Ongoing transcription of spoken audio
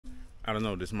I don't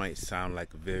know, this might sound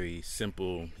like a very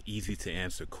simple, easy to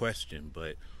answer question,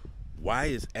 but why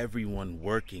is everyone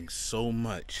working so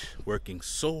much, working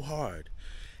so hard,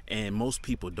 and most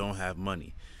people don't have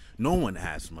money? No one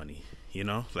has money,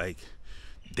 like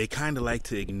they kind of like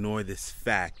to ignore this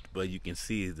fact, but you can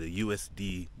see the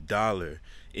USD dollar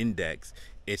index,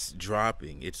 it's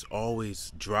dropping. It's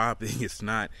always dropping. It's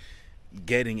not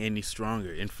getting any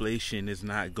stronger. Inflation is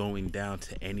not going down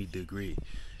to any degree.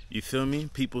 You feel me?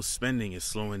 People's spending is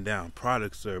slowing down.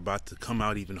 Products are about to come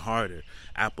out even harder.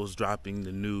 Apple's dropping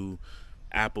the new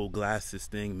Apple glasses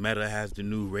thing. Meta has the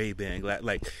new Ray-Ban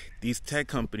like these tech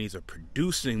companies are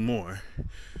producing more.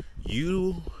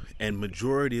 You and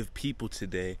majority of people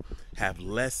today have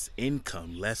less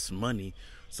income, less money,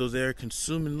 so they're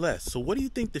consuming less. So what do you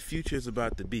think the future is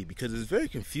about to be? Because it's very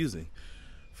confusing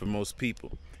for most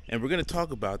people. And we're going to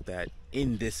talk about that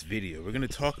in this video. We're going to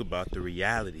talk about the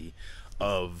reality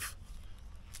of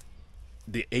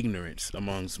the ignorance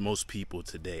amongst most people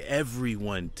today,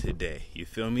 everyone today, you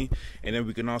feel me? And then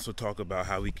we can also talk about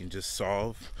how we can just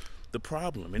solve the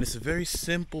problem. And it's a very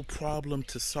simple problem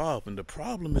to solve, and the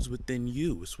problem is within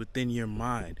you. It's within your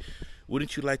mind.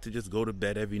 Wouldn't you like to just go to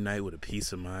bed every night with a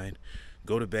peace of mind?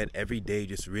 Go to bed every day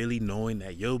just really knowing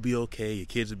that you'll be okay, your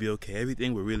kids will be okay,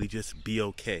 everything will really just be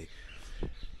okay.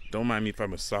 Don't mind me if I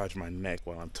massage my neck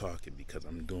while I'm talking, because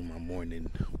I'm doing my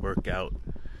morning workout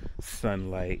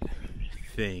sunlight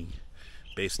thing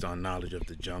based on knowledge of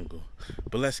the jungle.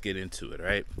 But let's get into it,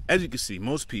 right? As you can see,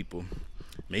 most people,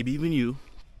 maybe even you,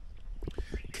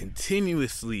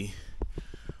 continuously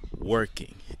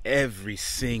working every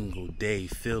single day,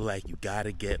 feel like you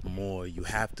gotta get more, you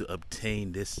have to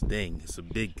obtain this thing. It's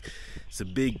a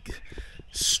big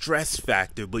stress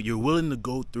factor, but you're willing to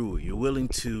go through it. You're willing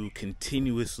to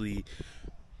continuously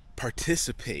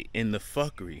participate in the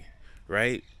fuckery,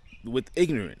 right? With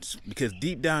ignorance, because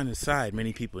deep down inside,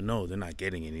 many people know they're not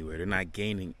getting anywhere. They're not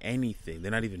gaining anything.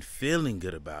 They're not even feeling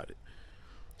good about it.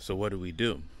 So what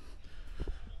do?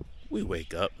 We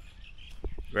wake up,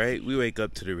 right? We wake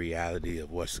up to the reality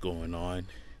of what's going on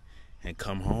and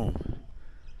come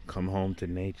home to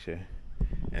nature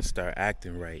and start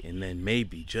acting right. And then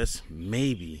maybe, just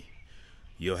maybe,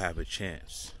 you'll have a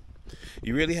chance.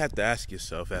 You really have to ask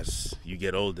yourself, as you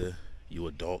get older, you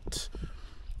adult,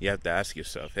 you have to ask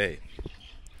yourself, hey,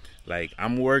 like,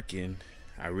 I'm working,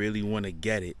 I really want to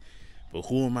get it, but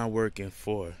who am I working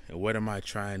for? And what am I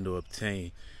trying to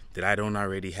obtain that I don't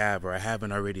already have, or I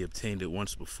haven't already obtained it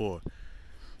once before,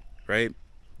 right?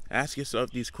 Ask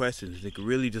yourself these questions. It can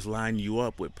really just line you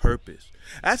up with purpose.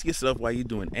 Ask yourself why you're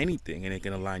doing anything, and it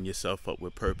can align yourself up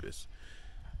with purpose.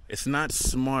 It's not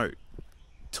smart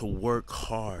to work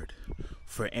hard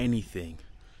for anything,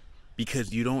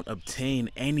 because you don't obtain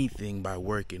anything by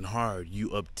working hard. You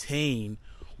obtain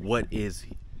what is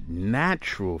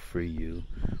natural for you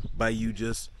by you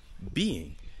just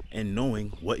being and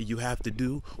knowing what you have to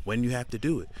do when you have to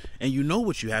do it. And you know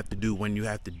what you have to do when you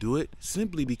have to do it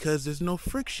simply because there's no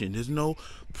friction, there's no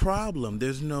problem,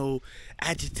 there's no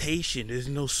agitation, there's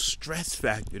no stress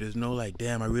factor, there's no like,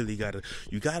 damn,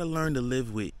 you gotta learn to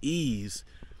live with ease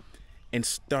and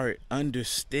start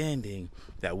understanding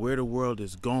that where the world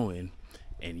is going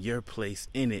and your place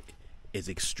in it is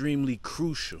extremely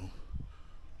crucial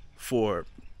for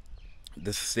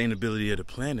the sustainability of the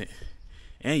planet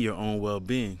and your own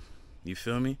well-being. You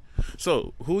feel me?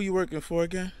 So, who are you working for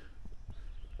again?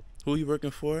 Who are you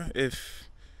working for? If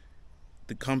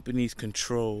the companies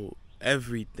control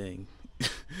everything,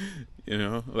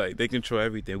 like they control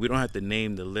everything. We don't have to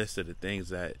name the list of the things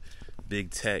that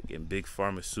big tech and big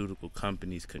pharmaceutical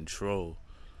companies control.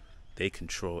 They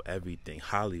control everything.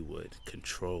 Hollywood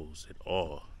controls it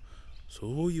all. So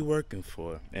who are you working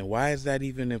for? And why is that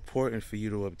even important for you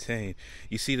to obtain?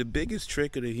 You see, the biggest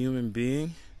trick of the human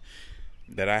being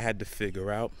that I had to figure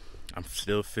out, I'm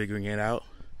still figuring it out.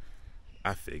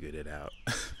 I figured it out.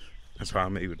 That's why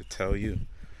I'm able to tell you.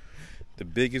 The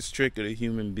biggest trick of the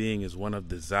human being is one of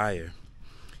desire.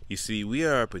 You see, we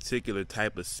are a particular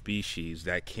type of species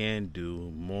that can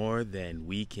do more than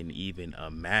we can even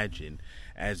imagine.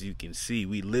 As you can see,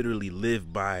 we literally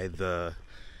live by the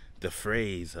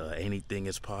phrase, anything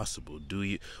is possible.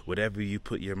 Whatever you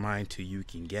put your mind to, you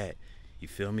can get. You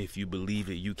feel me? If you believe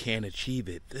it, you can achieve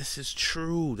it. This is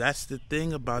true. That's the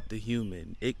thing about the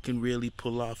human. It can really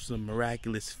pull off some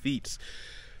miraculous feats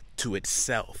to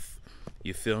itself.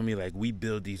 You feel me? Like, we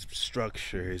build these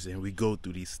structures and we go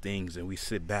through these things and we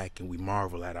sit back and we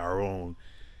marvel at our own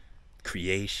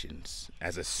creations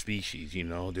as a species.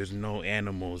 There's no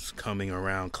animals coming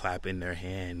around clapping their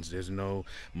hands. There's no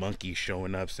monkeys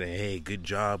showing up saying, hey, good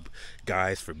job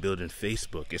guys for building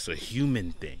Facebook. It's a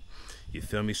human thing. You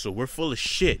feel me? So we're full of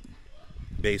shit,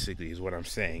 basically, is what I'm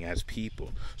saying, as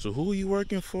people. So who are you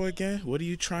working for again? What are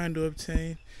you trying to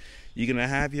obtain? You're going to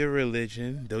have your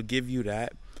religion. They'll give you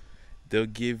that. They'll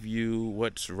give you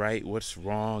what's right, what's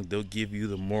wrong. They'll give you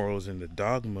the morals and the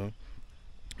dogma,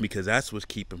 because that's what's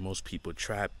keeping most people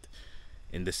trapped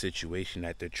in the situation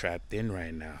that they're trapped in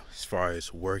right now, as far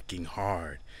as working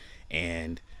hard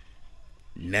and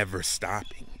never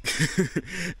stopping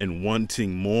and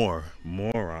wanting more.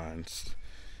 Morons,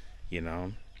 you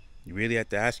know. You really have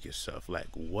to ask yourself, like,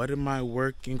 what am I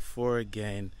working for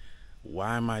again?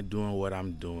 Why am I doing what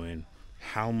I'm doing?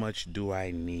 How much do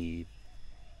I need?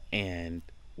 And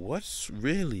what's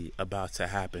really about to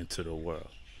happen to the world?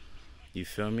 You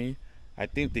feel me? I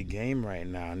think the game right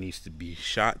now needs to be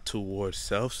shot towards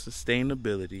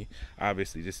self-sustainability.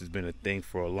 Obviously, this has been a thing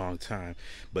for a long time,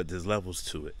 but there's levels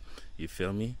to it. You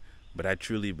feel me? But I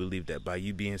truly believe that by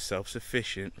you being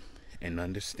self-sufficient and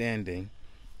understanding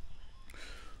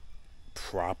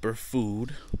proper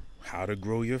food, how to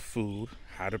grow your food,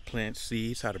 how to plant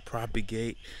seeds, how to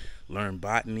propagate, learn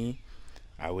botany.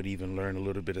 I would even learn a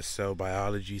little bit of cell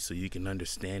biology so you can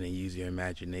understand and use your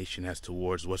imagination as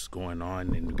towards what's going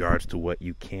on in regards to what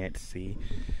you can't see.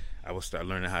 I will start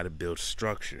learning how to build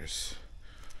structures,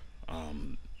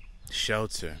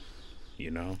 shelter,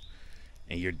 you know,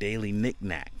 and your daily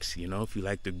knickknacks. You know, if you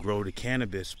like to grow the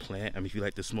cannabis plant, if you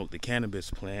like to smoke the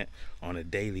cannabis plant on a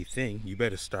daily thing, you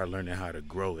better start learning how to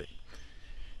grow it.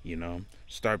 You know,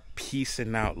 start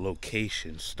piecing out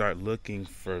locations, start looking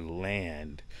for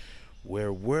land.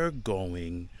 Where we're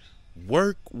going,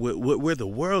 work, where the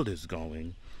world is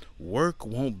going, work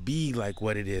won't be like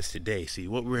what it is today. See,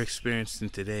 what we're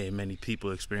experiencing today, and many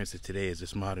people experience it today, is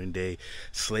this modern day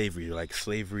slavery. Like,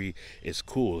 slavery is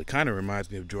cool. It kind of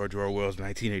reminds me of George Orwell's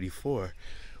 1984,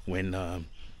 when, when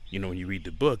you read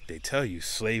the book, they tell you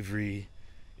slavery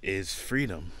is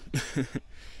freedom.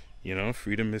 You know,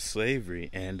 freedom is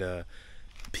slavery. And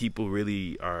people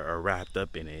really are wrapped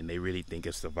up in it, and they really think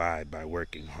it's the vibe by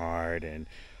working hard and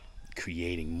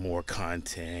creating more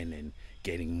content and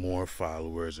getting more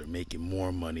followers or making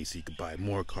more money so you can buy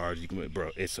more cars.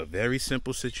 Bro, it's a very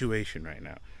simple situation right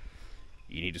now.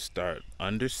 You need to start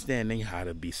understanding how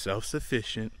to be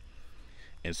self-sufficient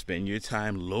and spend your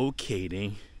time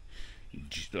locating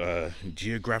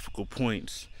geographical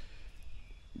points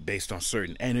based on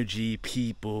certain energy,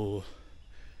 people,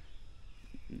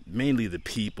 mainly the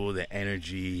people, the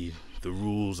energy, the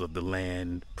rules of the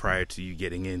land prior to you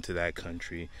getting into that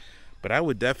country. But I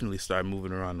would definitely start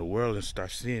moving around the world and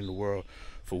start seeing the world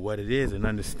for what it is, and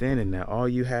understanding that all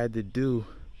you had to do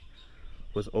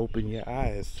was open your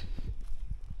eyes.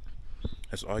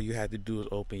 That's all you had to do was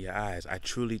open your eyes. I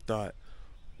truly thought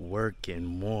working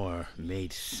more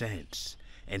made sense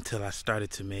until I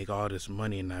started to make all this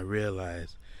money, and I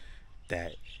realized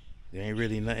that there ain't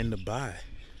really nothing to buy.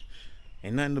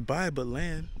 Ain't nothing to buy but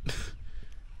land.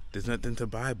 There's nothing to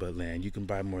buy but land. You can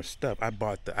buy more stuff. I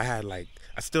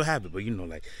still have it, but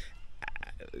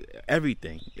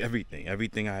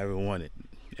everything I ever wanted.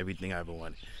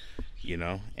 You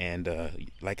know? And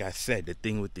like I said, the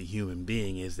thing with the human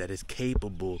being is that it's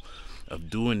capable of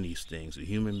doing these things. The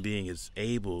human being is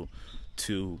able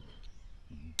to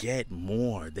get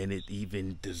more than it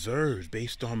even deserves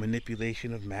based on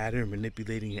manipulation of matter,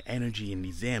 manipulating your energy, and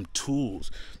these damn tools.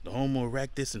 The Homo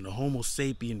erectus and the Homo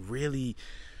sapien really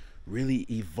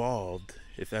evolved,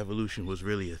 if evolution was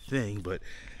really a thing, but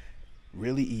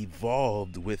really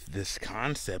evolved with this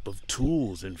concept of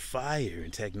tools and fire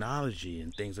and technology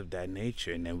and things of that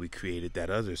nature. And then we created that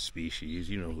other species,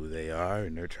 you know who they are,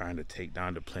 and they're trying to take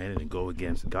down the planet and go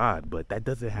against God. But that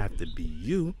doesn't have to be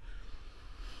you.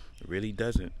 It really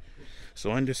doesn't.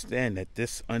 So understand that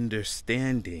this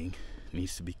understanding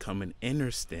needs to become an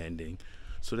inner standing,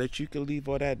 so that you can leave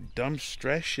all that dumb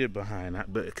stress shit behind.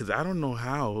 But because I don't know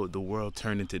how the world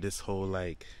turned into this whole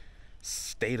like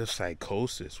state of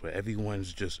psychosis where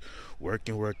everyone's just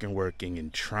working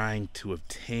and trying to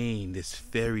obtain this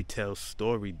fairy tale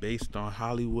story based on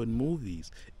Hollywood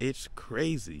movies. It's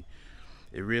crazy.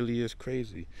 It really is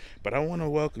crazy. But I want to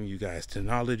welcome you guys to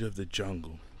Knowledge of the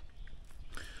Jungle.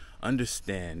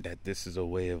 Understand that this is a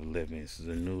way of living. This is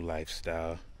a new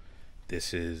lifestyle.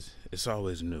 It's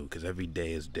always new, because every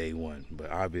day is day one.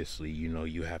 But obviously,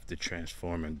 you have to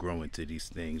transform and grow into these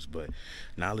things. But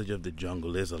Knowledge of the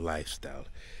Jungle is a lifestyle.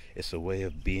 It's a way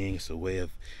of being. It's a way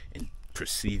of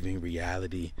perceiving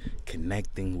reality,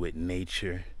 connecting with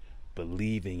nature,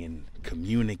 believing and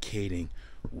communicating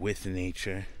with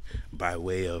nature by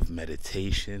way of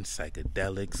meditation,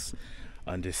 psychedelics,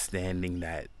 understanding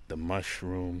that the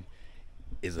mushroom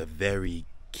is a very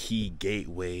key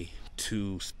gateway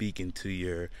to speaking to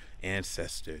your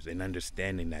ancestors, and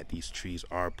understanding that these trees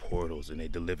are portals and they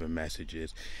deliver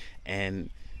messages. And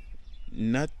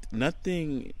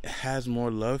nothing has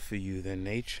more love for you than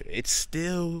nature. It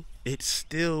still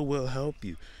will help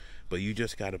you, but you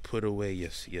just got to put away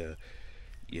your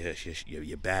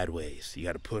bad ways. You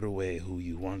got to put away who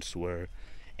you once were,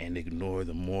 and ignore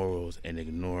the morals and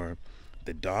ignore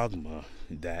the dogma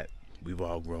that we've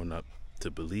all grown up to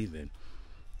believe in.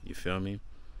 You feel me?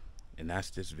 And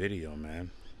that's this video,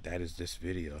 man. That is this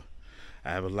video. I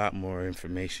have a lot more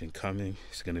information coming.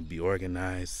 It's going to be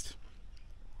organized.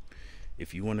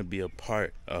 If you want to be a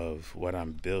part of what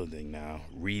I'm building now,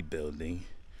 rebuilding,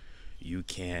 you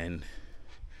can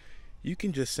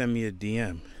just send me a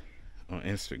DM on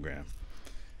Instagram.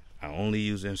 I only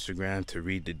use Instagram to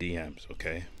read the DMs,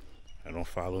 okay? I don't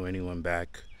follow anyone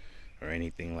back or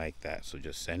anything like that. So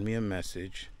just send me a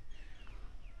message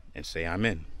and say I'm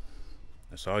in.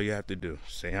 That's all you have to do.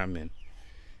 Say I'm in.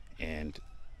 And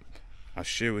I'll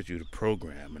share with you the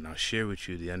program, and I'll share with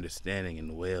you the understanding and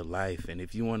the way of life. And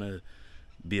if you want to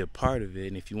be a part of it,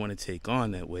 and if you want to take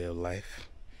on that way of life,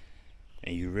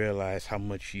 and you realize how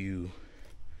much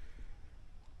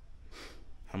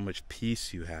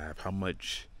peace you have, how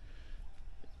much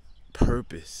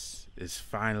purpose is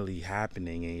finally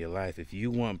happening in your life. If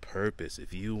you want purpose,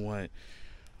 if you want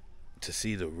to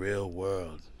see the real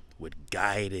world with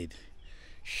guided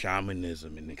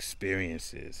shamanism and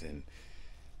experiences, and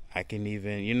I can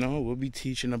even, we'll be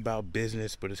teaching about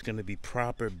business, but it's going to be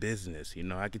proper business.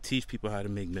 I could teach people how to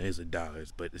make millions of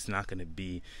dollars, but it's not going to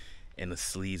be in a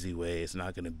sleazy way. It's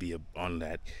not going to be on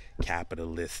that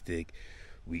capitalistic.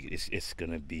 It's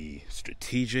going to be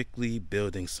strategically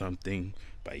building something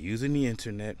by using the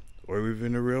internet or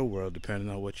even the real world, depending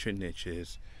on what your niche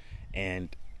is, and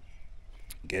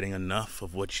getting enough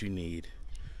of what you need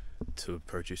to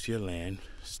purchase your land,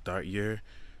 start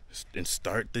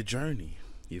the journey.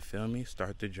 You feel me?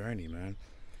 Start the journey, man.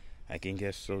 I can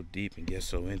get so deep and get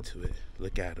so into it.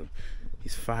 Look at him.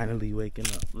 He's finally waking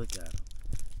up. Look at him.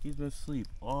 He's been asleep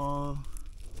all...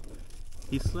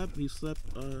 He slept, look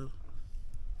at him.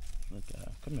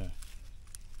 Come here.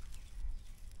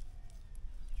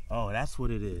 Oh, that's what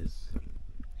it is.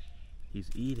 He's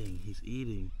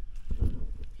eating.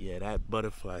 Yeah, that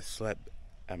butterfly slept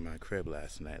at my crib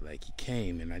last night. Like, he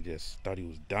came and I just thought he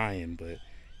was dying, but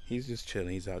he's just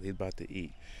chilling. He's out. He's about to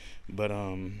eat. But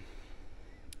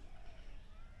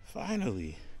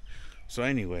finally. So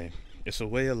anyway, it's a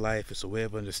way of life. It's a way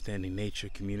of understanding nature,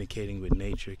 communicating with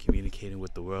nature, communicating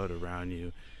with the world around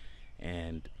you,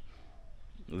 and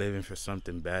living for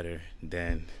something better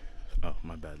than,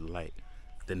 light,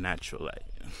 the natural light.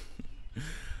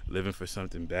 Living for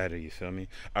something better, you feel me?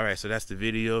 All right, so that's the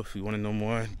video. If you want to know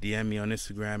more, DM me on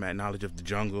Instagram at Knowledge of the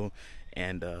Jungle.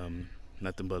 And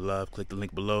nothing but love. Click the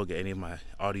link below. Get any of my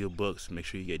audiobooks. Make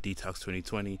sure you get Detox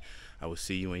 2020. I will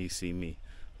see you when you see me.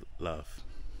 Love.